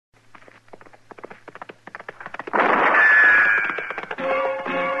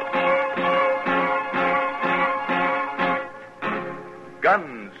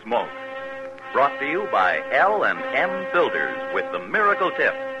to you by L&M Builders with the miracle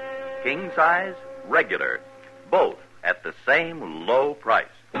tip. King size, regular, both at the same low price.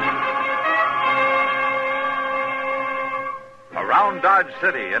 Around Dodge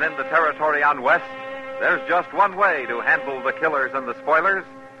City and in the territory on West, there's just one way to handle the killers and the spoilers,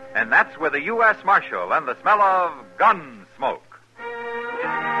 and that's with a U.S. Marshal and the smell of Gunsmoke.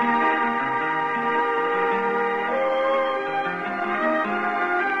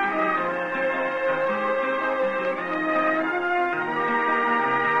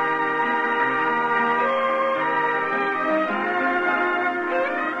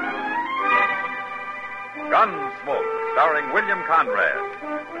 Gunsmoke, starring William Conrad,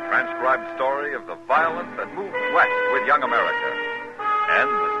 the transcribed story of the violence that moved west with young America, and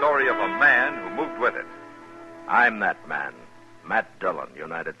the story of a man who moved with it. I'm that man, Matt Dillon,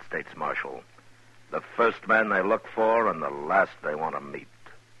 United States Marshal. The first man they look for and the last they want to meet.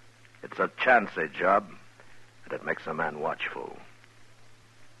 It's a chancy job, and it makes a man watchful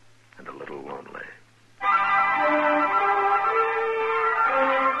and a little lonely.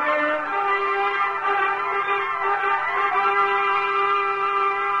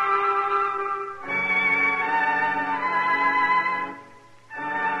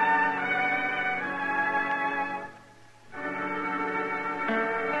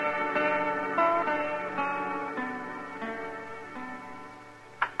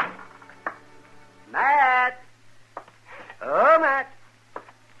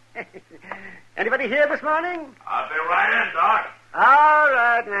 Anybody here this morning? I'll be right in, Doc. All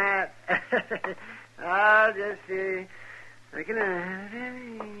right, Matt. I'll just see.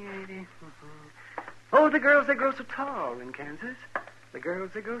 Oh, the girls, they grow so tall in Kansas. The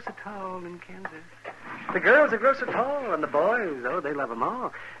girls, they grow so tall in Kansas. The girls, they grow so tall, and the boys, oh, they love them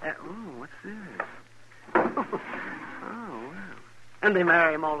all. What's this? Oh, wow. And they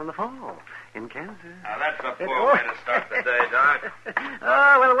marry them all in the fall in Kansas. Now, that's a poor way to start the day, Doc.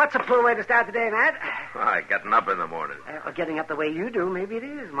 Oh, well, what's a poor way to start the day, Matt? Why, getting up in the morning. Getting up the way you do, maybe it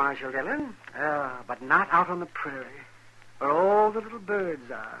is, Marshal Dillon. But not out on the prairie, where all the little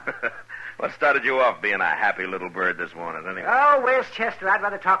birds are. What started you off being a happy little bird this morning, anyway? Oh, where's Chester? I'd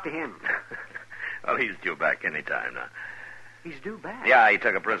rather talk to him. Well, he's due back any time now. He's due back? Yeah, he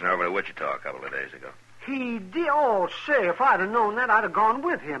took a prisoner over to Wichita a couple of days ago. He did? Oh, say, if I'd have known that, I'd have gone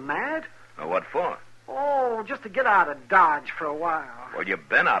with him, Matt. Well, what for? Oh, just to get out of Dodge for a while. Well, you've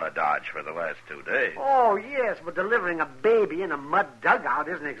been out of Dodge for the last 2 days. Oh, yes, but delivering a baby in a mud dugout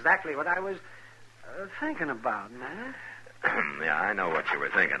isn't exactly what I was thinking about, Matt. Yeah, I know what you were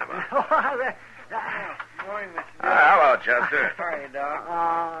thinking about. Morning, Mr. Hello, Chester. How are you, Doc?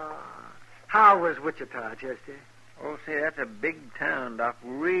 How was Wichita, Chester? Oh, see, that's a big town, Doc.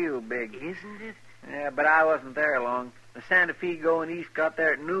 Real big. Isn't it? Yeah, but I wasn't there long. The Santa Fe going east got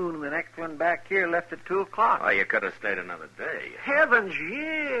there at noon, and the next one back here left at 2 o'clock. Oh, you could have stayed another day. Heavens,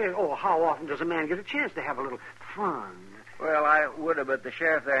 yeah. Oh, how often does a man get a chance to have a little fun? Well, I would have, but the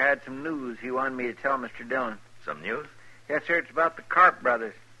sheriff there had some news he wanted me to tell Mr. Dillon. Some news? Yes, sir, it's about the Carp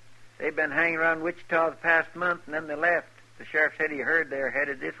brothers. They've been hanging around Wichita the past month, and then they left. The sheriff said he heard they're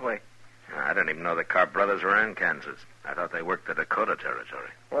headed this way. I didn't even know the Carp brothers were in Kansas. I thought they worked the Dakota Territory.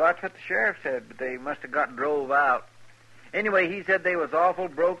 Well, that's what the sheriff said, but they must have got drove out. Anyway, he said they was awful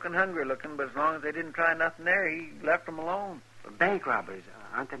broke and hungry looking, but as long as they didn't try nothing there, he left them alone. Bank robbers,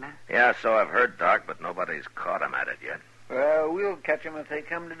 aren't they, Matt? Yeah, so I've heard, Doc, but nobody's caught them at it yet. Well, we'll catch them if they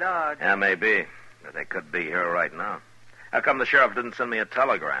come to Dodge. Yeah, maybe. But they could be here right now. How come the sheriff didn't send me a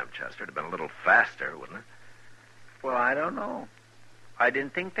telegram, Chester? It'd have been a little faster, wouldn't it? Well, I don't know. I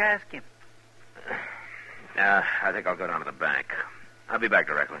didn't think to ask him. I think I'll go down to the bank. I'll be back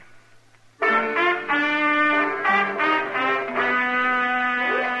directly.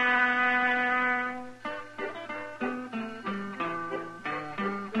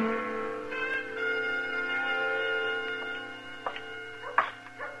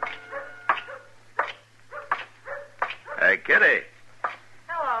 Hey, Kitty.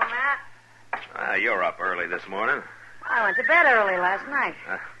 Hello, Matt. You're up early this morning. I went to bed early last night.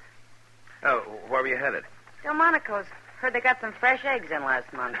 Where were you headed? Delmonico's. Heard they got some fresh eggs in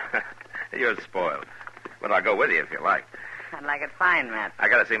last month. You're spoiled. But I'll go with you if you like. I'd like it fine, Matt. I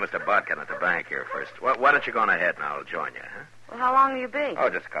got to see Mr. Dobkin at the bank here first. Why don't you go on ahead and I'll join you, huh? Well, how long will you be? Oh,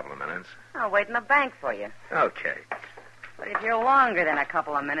 just a couple of minutes. I'll wait in the bank for you. Okay. But if you're longer than a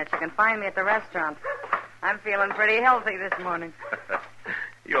couple of minutes, you can find me at the restaurant. I'm feeling pretty healthy this morning.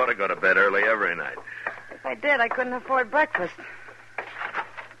 You ought to go to bed early every night. If I did, I couldn't afford breakfast.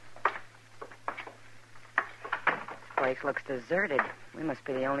 This place looks deserted. We must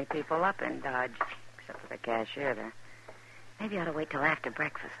be the only people up in Dodge, except for the cashier there. Maybe I ought to wait till after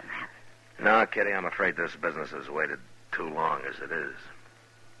breakfast and that. No, Kitty, I'm afraid this business has waited too long as it is.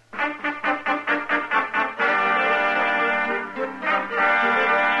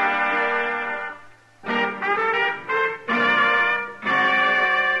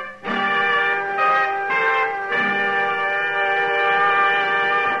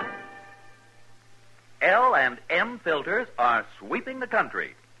 L&M filters are sweeping the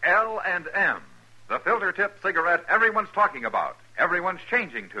country. L&M, the filter tip cigarette everyone's talking about, everyone's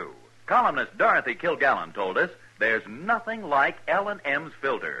changing to. Columnist Dorothy Kilgallen told us there's nothing like L&M's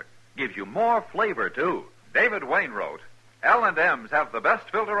filter. Gives you more flavor, too. David Wayne wrote, L&M's have the best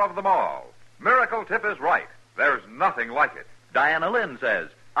filter of them all. Miracle Tip is right. There's nothing like it. Diana Lynn says,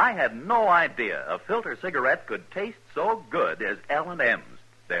 I had no idea a filter cigarette could taste so good as L&M's.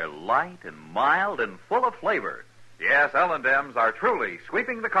 They're light and mild and full of flavor. Yes, L&M's are truly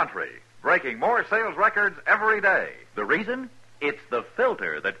sweeping the country, breaking more sales records every day. The reason? It's the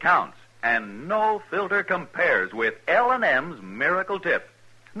filter that counts, and no filter compares with L&M's Miracle Tip.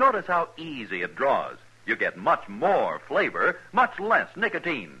 Notice how easy it draws. You get much more flavor, much less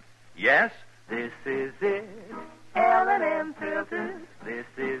nicotine. Yes? This is it. L&M filters. This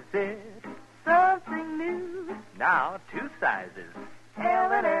is it. Something new. Now 2 sizes.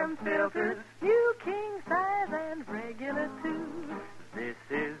 L&M filters. New king size and regular too. This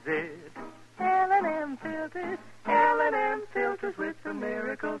is it. L&M filters. L&M filters with the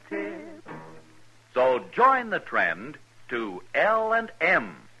Miracle Tip. So join the trend to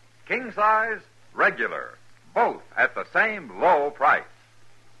L&M. King size, regular, both at the same low price.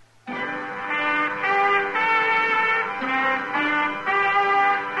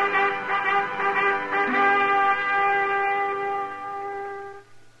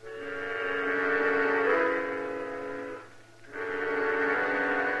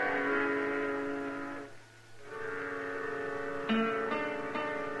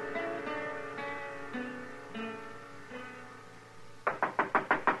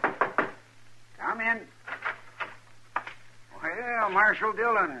 Come in. Well, Marshal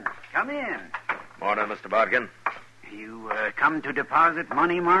Dillon, come in. Morning, Mr. Bodkin. You come to deposit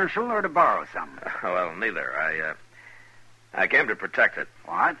money, Marshal, or to borrow some? Well, neither. I came to protect it.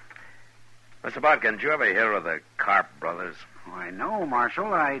 What? Mr. Bodkin, did you ever hear of the Karp brothers? Why, no,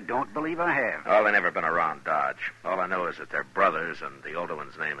 Marshal. I don't believe I have. Oh, they never been around Dodge. All I know is that they're brothers, and the older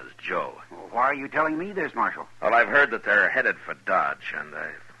one's name is Joe. Well, why are you telling me this, Marshal? Well, I've heard that they're headed for Dodge, and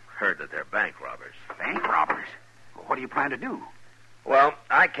I've heard that they're bank robbers. Bank robbers? Well, what do you plan to do? Well,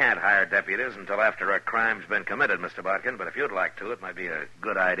 I can't hire deputies until after a crime's been committed, Mr. Bodkin, but if you'd like to, it might be a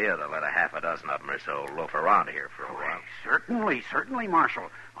good idea to let a half a dozen of them or so loaf around here for a while. Certainly, Marshal.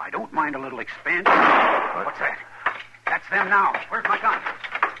 I don't mind a little expense. What's that? That's them now. Where's my gun?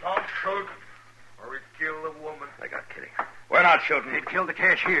 Don't shoot, or we'd kill the woman. I got Kitty. We're not shooting. They'd kill the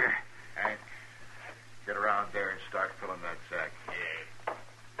cashier. Hank, get around there and start filling that sack. Yeah.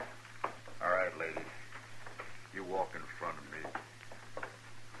 All right, lady. You walk in front of me.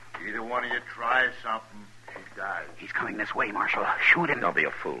 Either one of you tries something, she dies. He's coming this way, Marshal. Shoot him. Don't be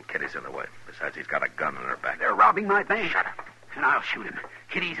a fool. Kitty's in the way. Besides, he's got a gun in her back. They're robbing my bank. Shut up. And I'll shoot him.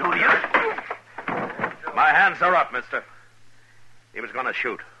 Kitty's on the other. My hands are up, mister. He was going to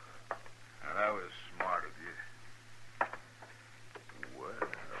shoot. Now, that was smart of you. Well,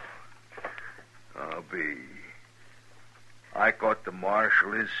 I'll be. I caught the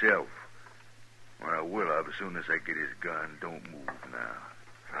marshal himself. Well, I will have as soon as I get his gun. Don't move now.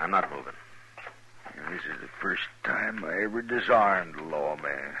 I'm not moving. This is the first time I ever disarmed a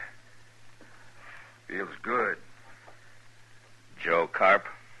lawman. Feels good. Joe Karp.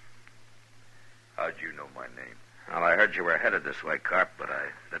 How'd you know my name? Well, I heard you were headed this way, Karp, but I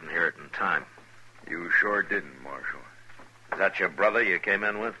didn't hear it in time. You sure didn't, Marshal. Is that your brother you came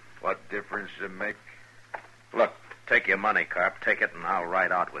in with? What difference does it make? Look, take your money, Karp. Take it, and I'll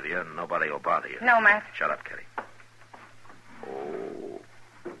ride out with you, and nobody will bother you. No, Matt. Shut up, Kitty. Oh,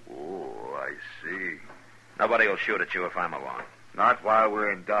 I see. Nobody will shoot at you if I'm along. Not while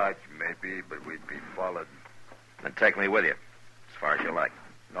we're in Dodge, maybe, but we'd be followed. Then take me with you, as far as you like.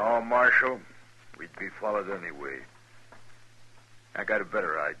 No, Marshal. We'd be followed anyway. I got a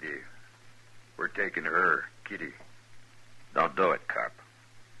better idea. We're taking her, Kitty. Don't do it, Karp.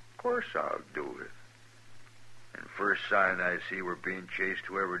 Of course I'll do it. And first sign I see we're being chased,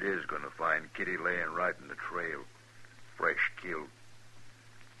 whoever it is going to find Kitty laying right in the trail, fresh killed.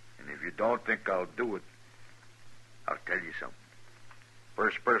 And if you don't think I'll do it, I'll tell you something.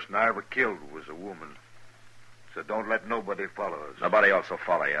 First person I ever killed was a woman. So don't let nobody follow us. Nobody else will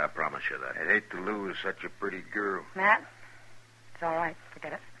follow you, I promise you that. I'd hate to lose such a pretty girl. Matt, it's all right.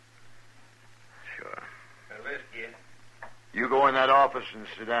 Forget it. Sure. Whiskey. You go in that office and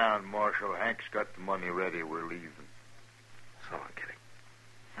sit down, Marshal. Hank's got the money ready. We're leaving. So long, Kitty.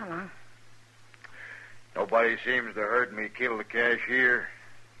 So long. Nobody seems to heard me kill the cashier.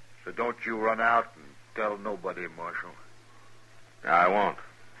 So don't you run out and tell nobody, Marshal. I won't.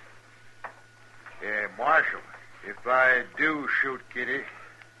 Yeah, Marshal, if I do shoot Kitty,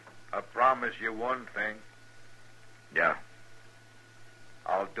 I promise you one thing. Yeah.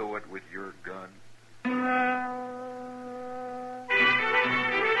 I'll do it with your gun.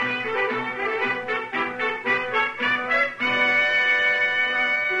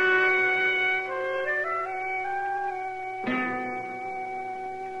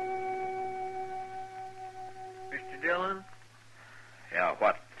 Mr. Dillon, Yeah,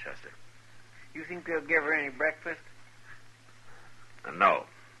 what, Chester? you think they'll give her any breakfast? No.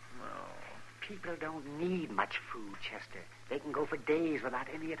 People don't need much food, Chester. They can go for days without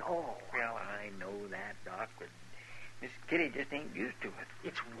any at all. Well, I know that, Doc, but Miss Kitty just ain't used to it.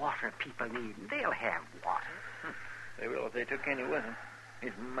 It's water people need. They'll have water. They will if they took any with them.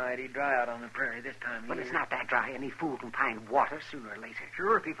 It's mighty dry out on the prairie this time of But year. it's not that dry. Any fool can find water sooner or later.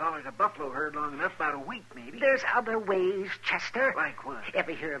 Sure, if he follows a buffalo herd long enough, about a week, maybe. There's other ways, Chester. Like what?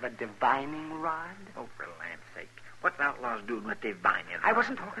 Ever hear of a divining rod? Oh, for land's sake. What's outlaws doing with divining? I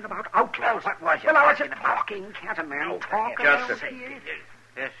wasn't talking about outlaws. Well, what was you Well, I was talking just about? talking. Can't a man Oh, talk for Just around a- here?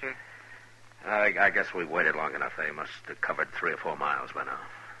 Yes, sir. I guess we waited long enough. They must have covered 3 or 4 miles by now.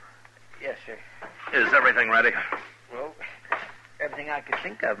 Yes, sir. Is everything ready? Well, everything I could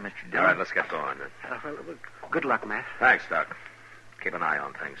think of, Mr. All Dillon. right, let's get going. Well, good luck, Matt. Thanks, Doc. Keep an eye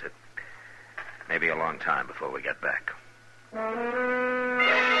on things. It may be a long time before we get back.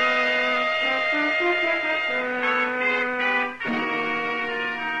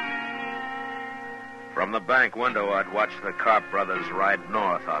 From the bank window, I'd watched the Carp brothers ride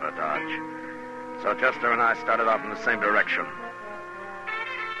north out of Dodge. So Chester and I started off in the same direction.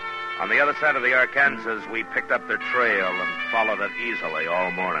 On the other side of the Arkansas, we picked up their trail and followed it easily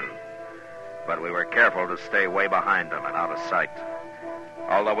all morning. But we were careful to stay way behind them and out of sight.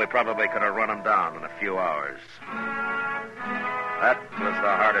 Although we probably could have run them down in a few hours. That was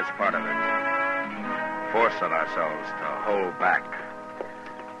the hardest part of it. Forcing ourselves to hold back.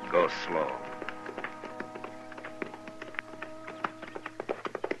 Go slow.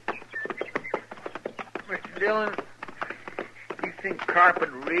 Mr. Dillon, you think Carp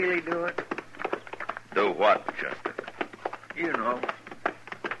would really do it? Do what, Chester? You know.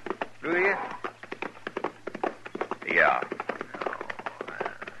 Do you? Yeah.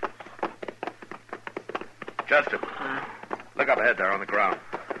 Chester, look up ahead there on the ground.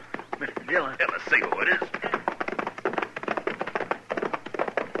 Mr. Dillon. Yeah, let's see who it is.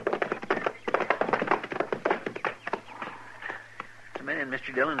 It's a man,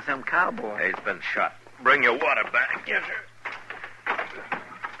 Mr. Dillon, some cowboy. He's been shot. Bring your water back. Yes, sir.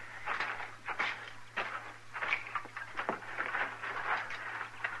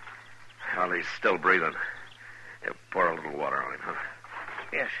 Well, he's still breathing. Yeah, pour a little water on him, huh?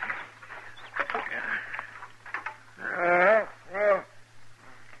 Yes.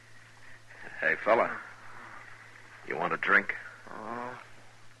 Hey, fella. You want a drink?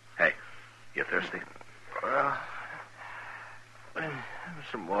 Hey, you thirsty?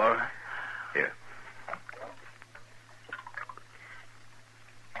 Some more. Here.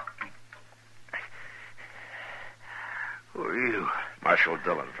 Who are you? Marshal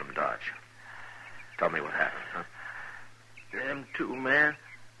Dillon from Dodge. Tell me what happened, huh? Them 2 men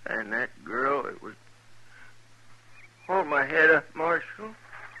and that girl, it was... Hold my head up, Marshal. Is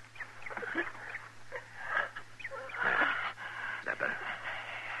that better?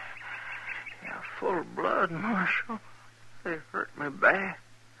 Yeah, full of blood, Marshal. They hurt me bad.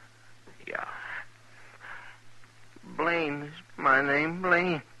 Yeah. Blaine is my name,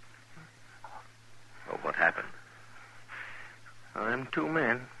 Blaine. Well, what happened? Well, them 2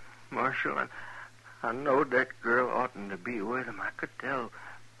 men, Marshal, and I knowed that girl oughtn't to be with him. I could tell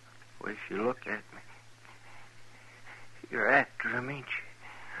the way she looked at me. You're after him, ain't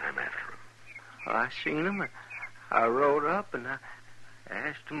you? I'm after him. Well, I seen him, and I rode up, and I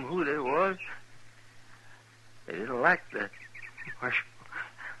asked them who they was. They didn't like that, Marshal.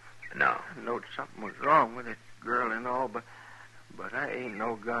 No. I knowed something was wrong with that girl and all, but I ain't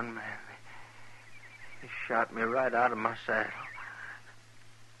no gunman. They shot me right out of my saddle.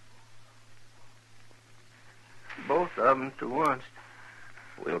 Both of them to once.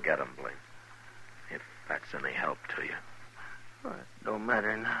 We'll get him, Blaine. If that's any help to you. Well, it don't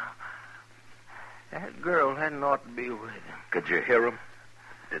matter now. That girl hadn't ought to be with him. Could you hear him?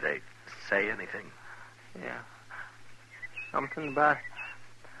 Did they say anything? Yeah. Something about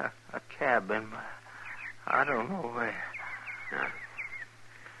a cabin, but I don't know where. Yeah.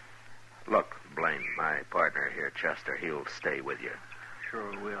 Look, Blaine, my partner here, Chester, he'll stay with you.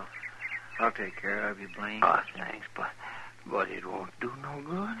 Sure will. I'll take care of you, Blaine. Oh, thanks, but it won't do no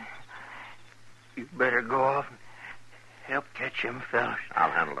good. You better go off and help catch them fellas.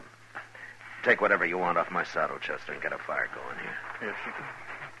 I'll handle them. Take whatever you want off my saddle, Chester, and get a fire going here. Yes,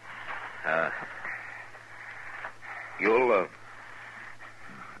 sir. You'll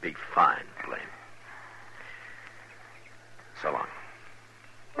be fine, Blaine. So long.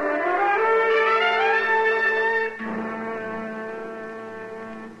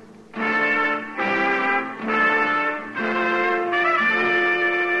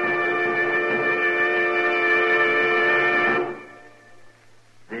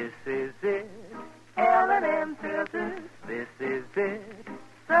 This is it, L&M filters. This is it,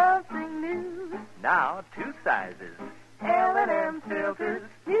 something new. Now 2 sizes, L&M filters,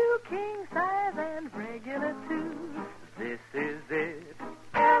 new king size and regular too. This is it,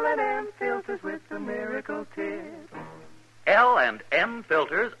 L&M filters with the miracle tip. L&M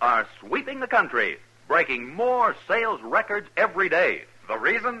filters are sweeping the country, breaking more sales records every day. The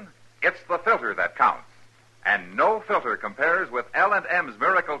reason? It's the filter that counts. And no filter compares with L&M's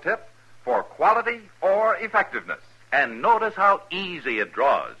Miracle Tip for quality or effectiveness. And notice how easy it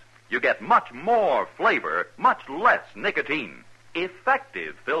draws. You get much more flavor, much less nicotine.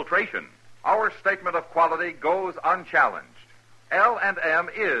 Effective filtration. Our statement of quality goes unchallenged. L&M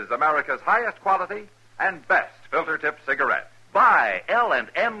is America's highest quality and best filter tip cigarette. Buy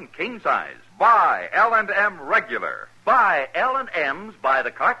L&M king size. Buy L&M regular. Buy L&M's by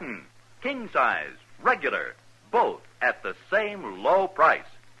the carton. King size, regular, both at the same low price.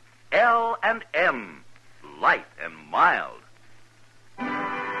 L&M, light and mild.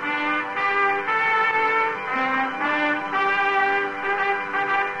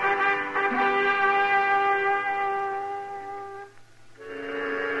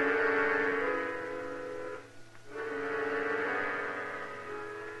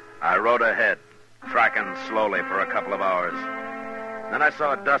 I rode ahead, tracking slowly for a couple of hours. Then I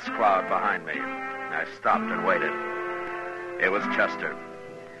saw a dust cloud behind me. I stopped and waited. It was Chester.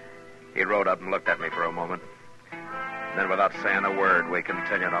 He rode up and looked at me for a moment. Then, without saying a word, we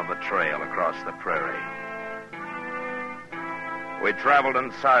continued on the trail across the prairie. We traveled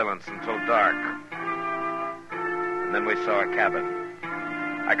in silence until dark. And then we saw a cabin.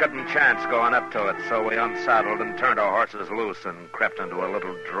 I couldn't chance going up to it, so we unsaddled and turned our horses loose and crept into a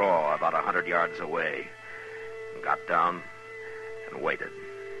little draw about 100 yards away. And got down and waited.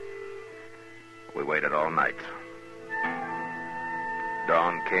 We waited all night.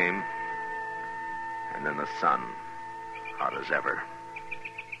 Dawn came, and then the sun, hot as ever.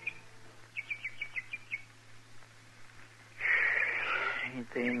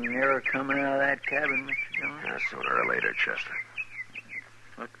 Ain't they never coming out of that cabin, Mr. Dillon? Yeah, sooner or later, Chester.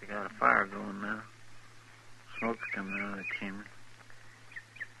 Look, they got a fire going now. Smoke's coming out of the chimney.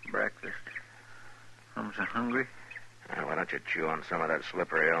 Breakfast. I'm so hungry. Why don't you chew on some of that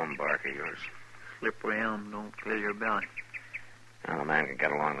slippery elm bark of yours? Slippery elm don't fill your belly. Well, a man can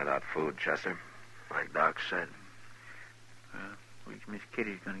get along without food, Chester. Like Doc said. At least Miss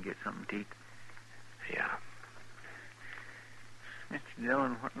Kitty's going to get something to eat. Yeah. Mr.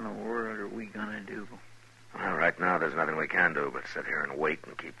 Dillon, what in the world are we going to do? Well, right now there's nothing we can do but sit here and wait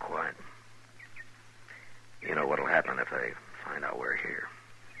and keep quiet. You know what'll happen if they find out we're here.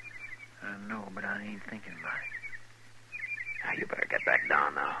 I know, but I ain't thinking about it. Now, you better get back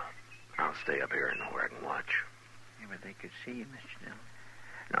down now. I'll stay up here and where I can watch. Yeah, but they could see you, Mr. Dillon.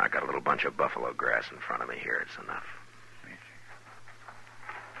 Now, I got a little bunch of buffalo grass in front of me here. It's enough. Yes, sir.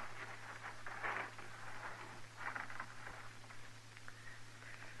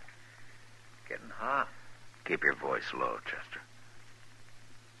 Getting hot. Keep your voice low, Chester.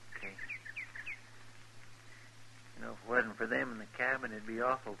 Okay. You know, if it wasn't for them in the cabin, it'd be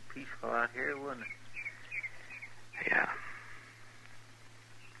awful peaceful out here, wouldn't it? Yeah.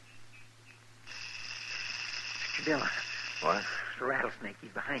 Mr. Dillon. What? There's a rattlesnake.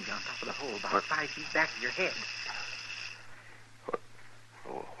 He's behind you on top of the hole, about 5 feet back of your head.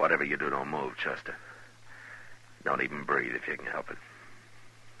 Whatever you do, don't move, Chester. Don't even breathe if you can help it.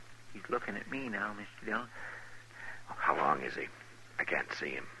 He's looking at me now, Mr. Dillon. How long is he? I can't see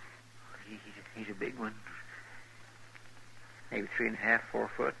him. He's a big one. Maybe 3.5, 4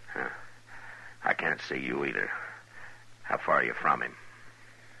 foot. Huh. I can't see you either. How far are you from him?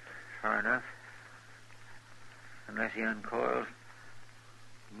 Far enough. Unless he uncoils,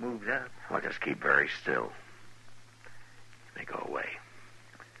 moves up. Well, just keep very still. They go away.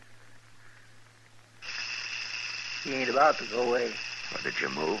 He ain't about to go away. Or did you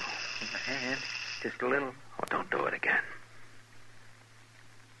move? In my hand, just a little. Oh, don't do it again.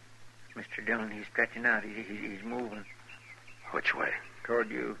 Mr. Dillon, he's stretching out. He's moving Which way? toward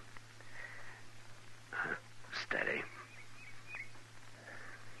you. Steady.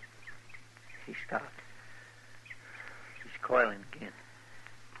 He stopped. He's coiling again.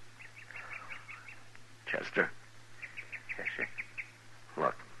 Chester, Yes, sir.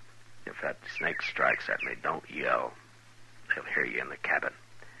 look. If that snake strikes at me, don't yell. They'll hear you in the cabin.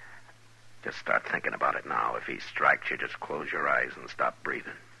 Just start thinking about it now. If he strikes you, just close your eyes and stop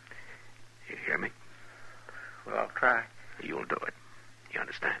breathing. You hear me? Well, I'll try. You'll do it. You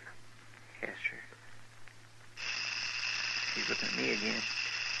understand? Yes, sir. He's looking at me again.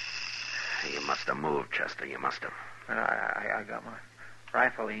 You must have moved, Chester. You must have. But I got my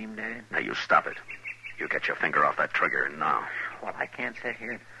rifle aimed at him. Now, you stop it. You get your finger off that trigger now. Well, I can't sit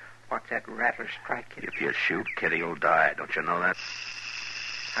here and watch that rattler strike you. If you shoot, Kitty will die. Don't you know that?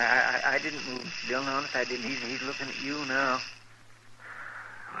 I didn't move, Mr. Dillon. Honest, I didn't. He's looking at you now.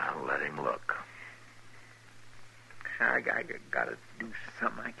 Well, let him look. I gotta do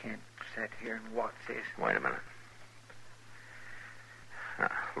something. I can't sit here and watch this. Wait a minute.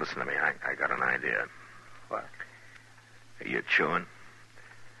 Listen to me. I got an idea. What? Are you chewing?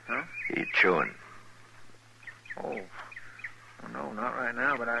 Huh? Are you chewing? Oh. Well, no, not right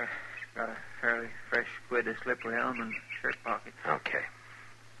now, but I got a fairly fresh squid of slippery elm in the shirt pocket. Okay.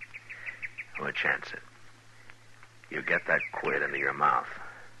 We'll chance it. You get that quid into your mouth,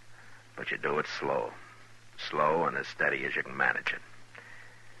 but you do it slow. Slow and as steady as you can manage it.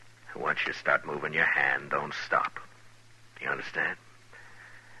 And once you start moving your hand, don't stop. You understand?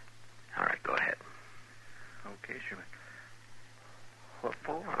 All right, go ahead. Okay, sure. What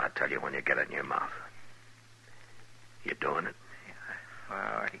for? Well, I'll tell you when you get it in your mouth. You doing it? Well,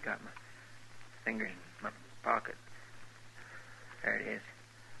 I already got my fingers in my pocket. There it is.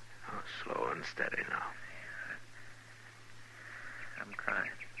 Oh, slow and steady now. I'm trying.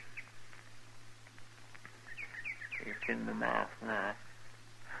 It's in the mouth now.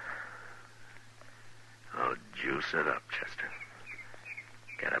 Oh, juice it up, Chester.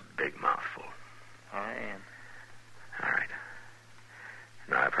 Get a big mouthful. I am. All right.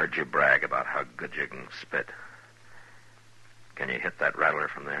 Now, I've heard you brag about how good you can spit. Can you hit that rattler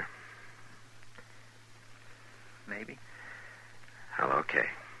from there? Maybe. Well, okay.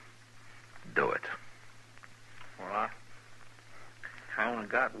 Do it. Well, I only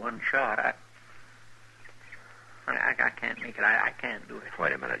got one shot. I can't make it. I can't do it.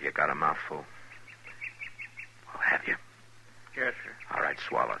 Wait a minute. You got a mouthful? Well, have you? Yes, sir. All right,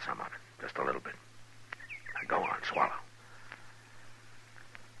 swallow some of it. Just a little bit. Now, go on, swallow.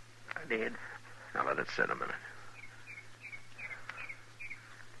 I did. Now, let it sit a minute.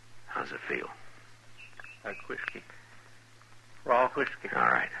 How's it feel? Like whiskey. Raw whiskey. All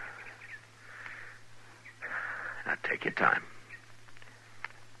right. Now, take your time.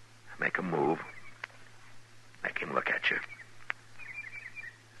 Make a move. Make him look at you.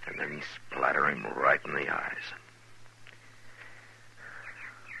 And then splatter him right in the eyes.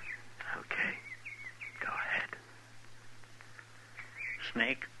 Okay. Go ahead.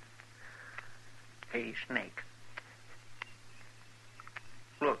 Snake. Hey, snake.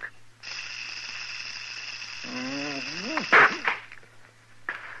 Look.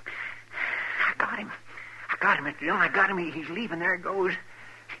 I got him. I got him, Mr. Dillon. I got him. He's leaving. There he goes.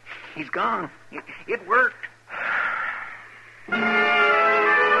 He's gone. It worked.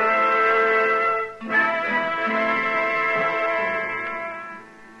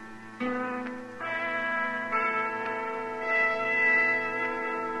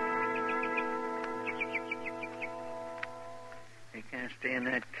 They can't stay in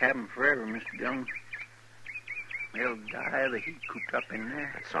that cabin forever, Mr. Dillon. They'll die of the heat cooped up in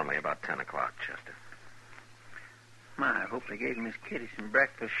there. It's only about 10 o'clock, Chester. My, I hope they gave Miss Kitty some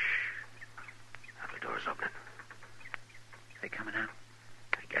breakfast. Now, the door's opening. They coming out?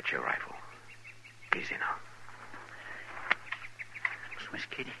 Get your rifle. Easy now. It's Miss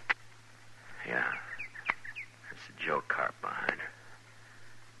Kitty. Yeah. That's Joe Carp behind her.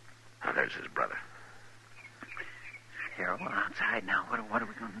 Now, there's his brother. They're all outside now. What are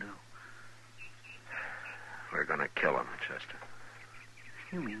we going to do? We're going to kill him, Chester.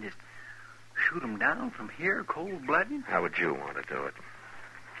 You mean just shoot him down from here, cold-blooded? How would you want to do it?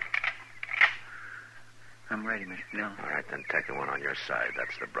 I'm ready, Mr. Dillon. All right, then take the one on your side.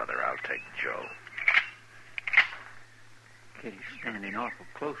 That's the brother. I'll take Joe. Kitty's standing awful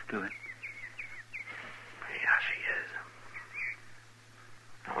close to it. Yeah, she is.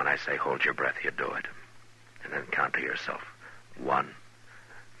 Now, when I say hold your breath, you do it. And then count to yourself. 1,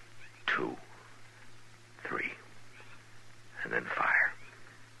 2, 3. And then fire.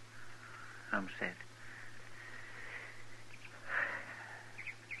 I'm set.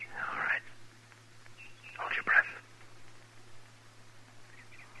 All right.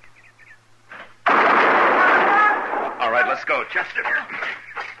 go, Chester.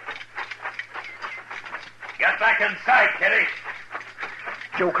 Get back inside, Kitty.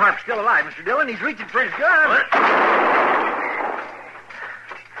 Joe Carp's still alive, Mr. Dillon. He's reaching for his gun. What?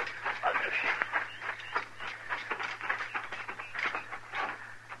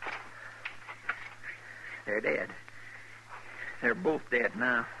 They're dead. They're both dead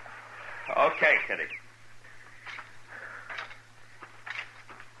now. Okay, Kitty.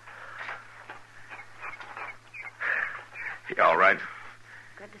 You all right?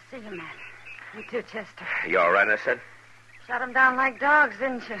 Good to see you, Matt. You too, Chester. You all right, I said? Shot them down like dogs,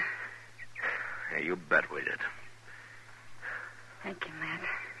 didn't you? Yeah, you bet we did. Thank you, Matt.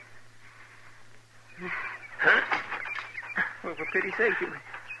 Well, for pity's sake,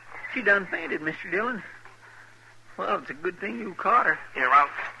 she done fainted, Mr. Dillon. Well, it's a good thing you caught her. Here, I'll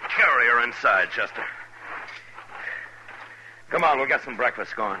carry her inside, Chester. Come on, we'll get some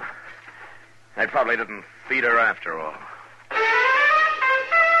breakfast going. They probably didn't feed her after all.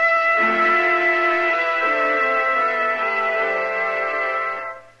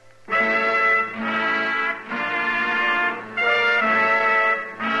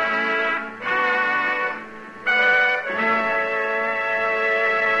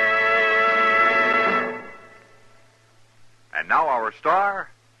 And now our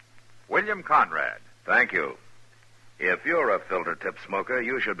star, William Conrad. Thank you. If you're a filter tip smoker,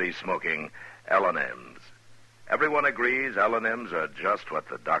 you should be smoking L&M's. Everyone agrees L&M's are just what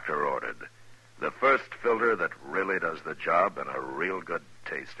the doctor ordered. The first filter that really does the job and a real good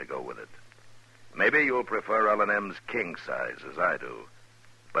taste to go with it. Maybe you'll prefer L&M's king size as I do.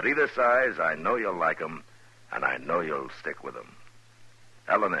 But either size, I know you'll like them, and I know you'll stick with them.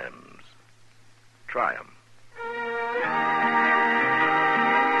 L&M's. Try them.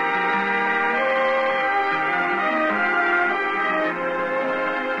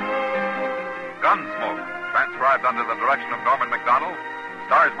 Gunsmoke, transcribed under the direction of Norman MacDonald,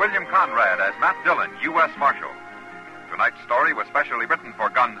 stars William Conrad as Matt Dillon, U.S. Marshal. Tonight's story was specially written for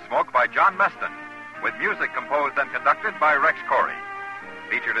Gunsmoke by John Meston, with music composed and conducted by Rex Corey.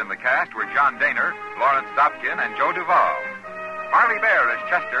 Featured in the cast were John Daner, Lawrence Dobkin, and Joe Duvall. Marley Bear as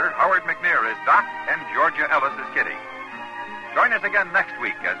Chester, Howard McNear as Doc, and Georgia Ellis as Kitty. Join us again next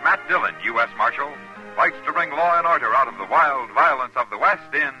week as Matt Dillon, U.S. Marshal, fights to bring law and order out of the wild violence of the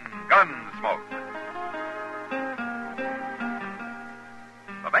West in Gunsmoke.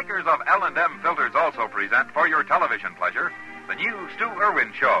 The makers of L&M filters also present for your television pleasure the new Stu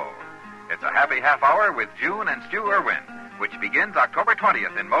Irwin Show. It's a happy half hour with June and Stu Irwin, which begins October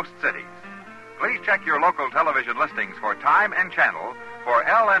 20th in most cities. Please check your local television listings for time and channel for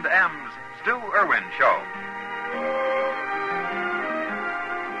L&M's Stu Irwin Show.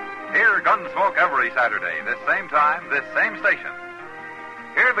 Hear Gunsmoke every Saturday, this same time, this same station.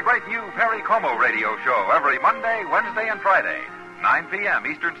 Hear the great new Perry Como radio show every Monday, Wednesday, and Friday, 9 p.m.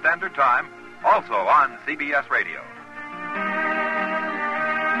 Eastern Standard Time, also on CBS Radio.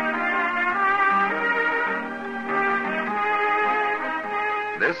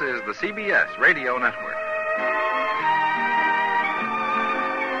 This is the CBS Radio Network.